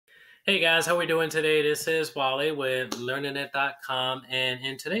Hey guys, how we doing today? This is Wally with LearningNet.com, and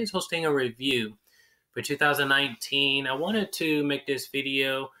in today's hosting a review for 2019. I wanted to make this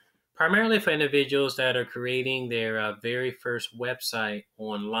video primarily for individuals that are creating their very first website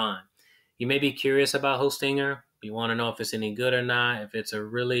online. You may be curious about Hostinger. You want to know if it's any good or not, if it's a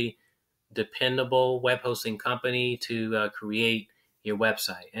really dependable web hosting company to create your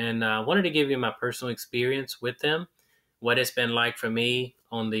website. And I wanted to give you my personal experience with them, what it's been like for me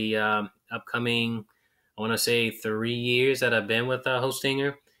on the upcoming, I want to say 3 years that I've been with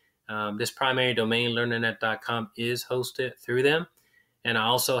Hostinger. This primary domain, LearningNet.com, is hosted through them. And I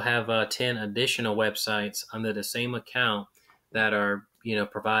also have 10 additional websites under the same account that are,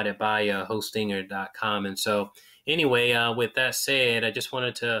 provided by Hostinger.com. And so anyway, with that said, I just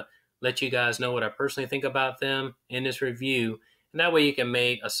wanted to let you guys know what I personally think about them in this review. And that way you can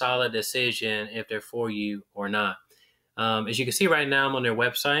make a solid decision if they're for you or not. As you can see right now, I'm on their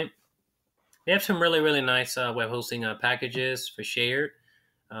website. They have some really nice web hosting packages for shared.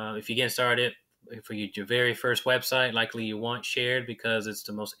 If you get started for your very first website, likely you want shared because it's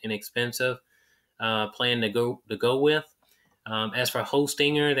the most inexpensive plan to go with. As for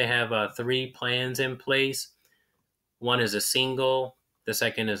Hostinger, they have 3 plans in place. One is a single, the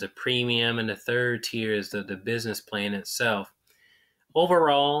second is a premium, and the third tier is the business plan itself.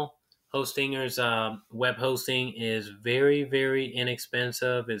 Overall, Hostinger's web hosting is very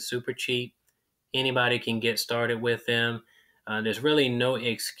inexpensive. It's super cheap. Anybody can get started with them. There's really no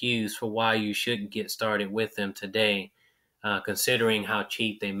excuse for why you shouldn't get started with them today, considering how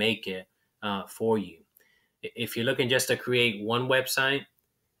cheap they make it for you. If you're looking just to create one website,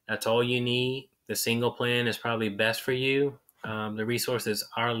 that's all you need. The single plan is probably best for you. The resources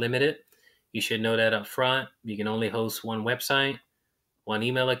are limited. You should know that up front. You can only host one website, one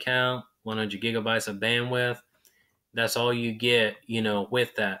email account, 100 gigabytes of bandwidth. That's all you get,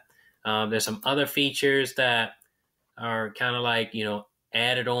 with that. There's some other features that are kind of like,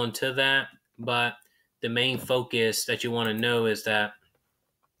 added on to that. But the main focus that you want to know is that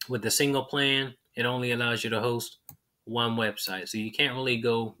with the single plan, it only allows you to host one website. So you can't really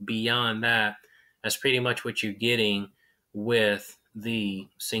go beyond that. That's pretty much what you're getting with the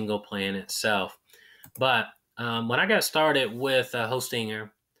single plan itself. But when I got started with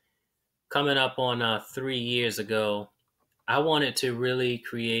Hostinger, coming up on 3 years ago, I wanted to really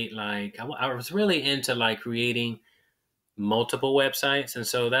create I was really into creating multiple websites. And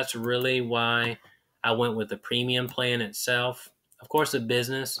so that's really why I went with the premium plan itself. Of course, the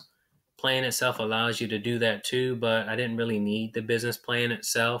business plan itself allows you to do that too, but I didn't really need the business plan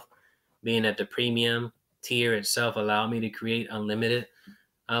itself, being that the premium tier itself allowed me to create unlimited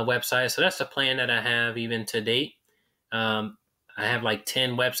websites. So that's the plan that I have even to date. I have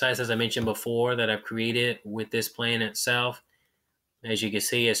 10 websites, as I mentioned before, that I've created with this plan itself. As you can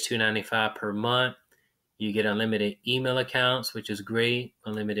see, it's $2.95 per month. You get unlimited email accounts, which is great,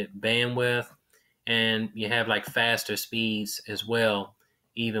 unlimited bandwidth, and you have faster speeds as well,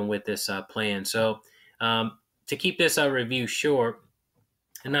 even with this plan. So to keep this review short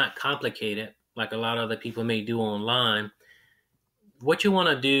and not complicated, like a lot of other people may do online, what you want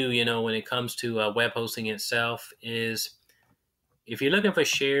to do, when it comes to web hosting itself is, if you're looking for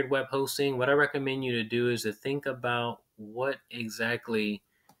shared web hosting, what I recommend you to do is to think about what exactly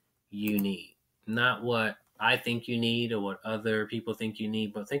you need. Not what I think you need or what other people think you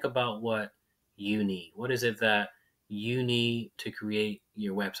need, but think about what you need. What is it that you need to create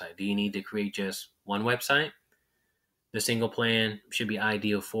your website? Do you need to create just one website? The single plan should be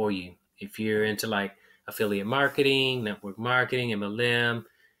ideal for you. If you're into affiliate marketing, network marketing, MLM,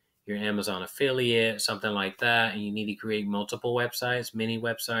 your Amazon affiliate, something like that, and you need to create multiple websites, mini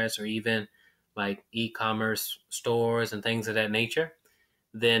websites, or even e-commerce stores and things of that nature,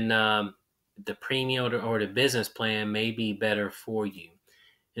 then the premium or the business plan may be better for you.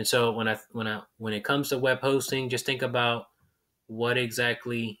 And so when it comes to web hosting, just think about what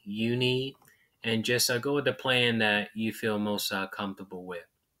exactly you need and just go with the plan that you feel most comfortable with.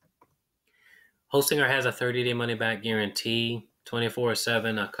 Hostinger has a 30-day money-back guarantee,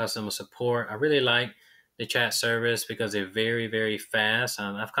 24/7 customer support. I really like the chat service because they're very fast.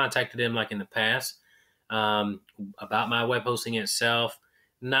 I've contacted them in the past about my web hosting itself,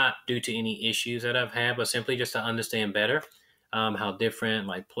 not due to any issues that I've had, but simply just to understand better how different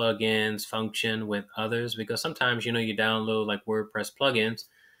plugins function with others. Because sometimes, you download WordPress plugins.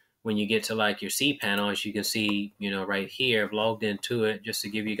 When you get to your cPanel, as you can see, right here, I've logged into it just to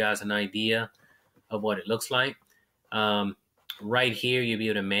give you guys an idea of what it looks like. Right here, you'll be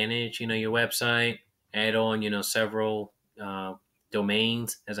able to manage, your website, add on, several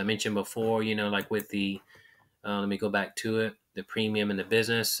domains, as I mentioned before, with the, let me go back to it. the premium and the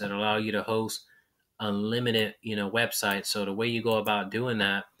business that allow you to host unlimited, websites. So the way you go about doing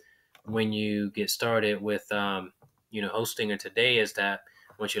that when you get started with, Hostinger today is that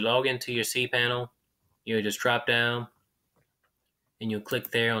once you log into your cPanel, you just drop down and you'll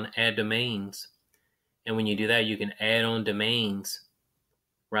click there on add domains. And when you do that, you can add on domains,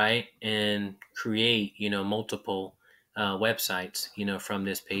 right? And create, multiple websites, from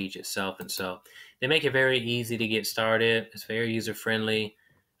this page itself. And so they make it very easy to get started. It's very user friendly.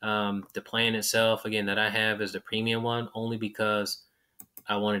 The plan itself, again, that I have is the premium one, only because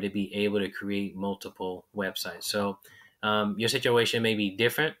I wanted to be able to create multiple websites. So your situation may be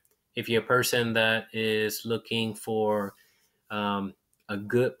different. If you're a person that is looking for a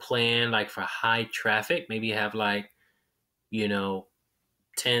good plan, like for high traffic, maybe you have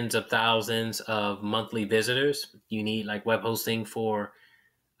tens of thousands of monthly visitors. You need like web hosting for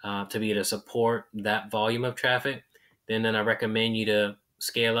to be able to support that volume of traffic. Then I recommend you to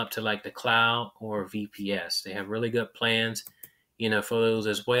scale up to like the cloud or VPS. They have really good plans, for those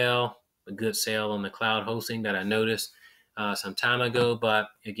as well. A good sale on the cloud hosting that I noticed some time ago. But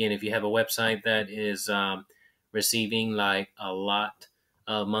again, if you have a website that is receiving like a lot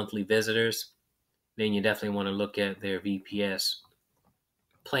of monthly visitors, then you definitely want to look at their VPS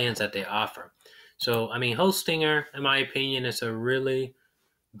plans that they offer. So, Hostinger, in my opinion, is a really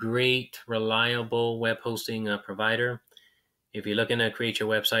great, reliable web hosting provider. If you're looking to create your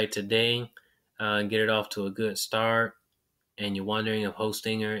website today and get it off to a good start, and you're wondering if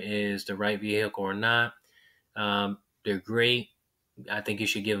Hostinger is the right vehicle or not, they're great. I think you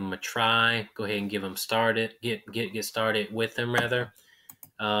should give them a try. Go ahead and give them started. Get started with them rather.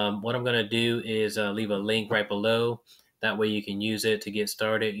 What I'm going to do is leave a link right below. That way you can use it to get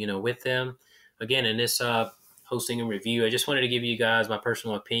started, with them. Again, in this hosting and review, I just wanted to give you guys my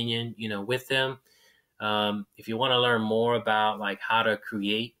personal opinion, with them. If you want to learn more about like how to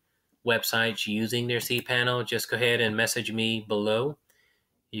create websites using their cPanel, just go ahead and message me below.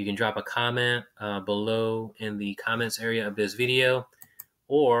 You can drop a comment below in the comments area of this video,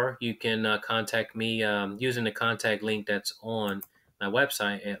 or you can contact me using the contact link that's on my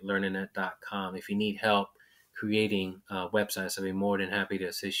website at learningnet.com. If you need help creating websites, I'll be more than happy to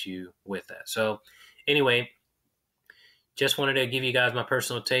assist you with that. So anyway, just wanted to give you guys my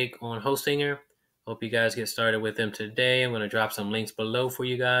personal take on Hostinger. Hope you guys get started with them today. I'm going to drop some links below for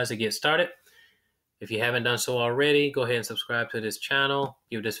you guys to get started. If you haven't done so already, go ahead and subscribe to this channel.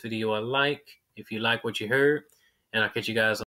 Give this video a like if you like what you heard, and I'll catch you guys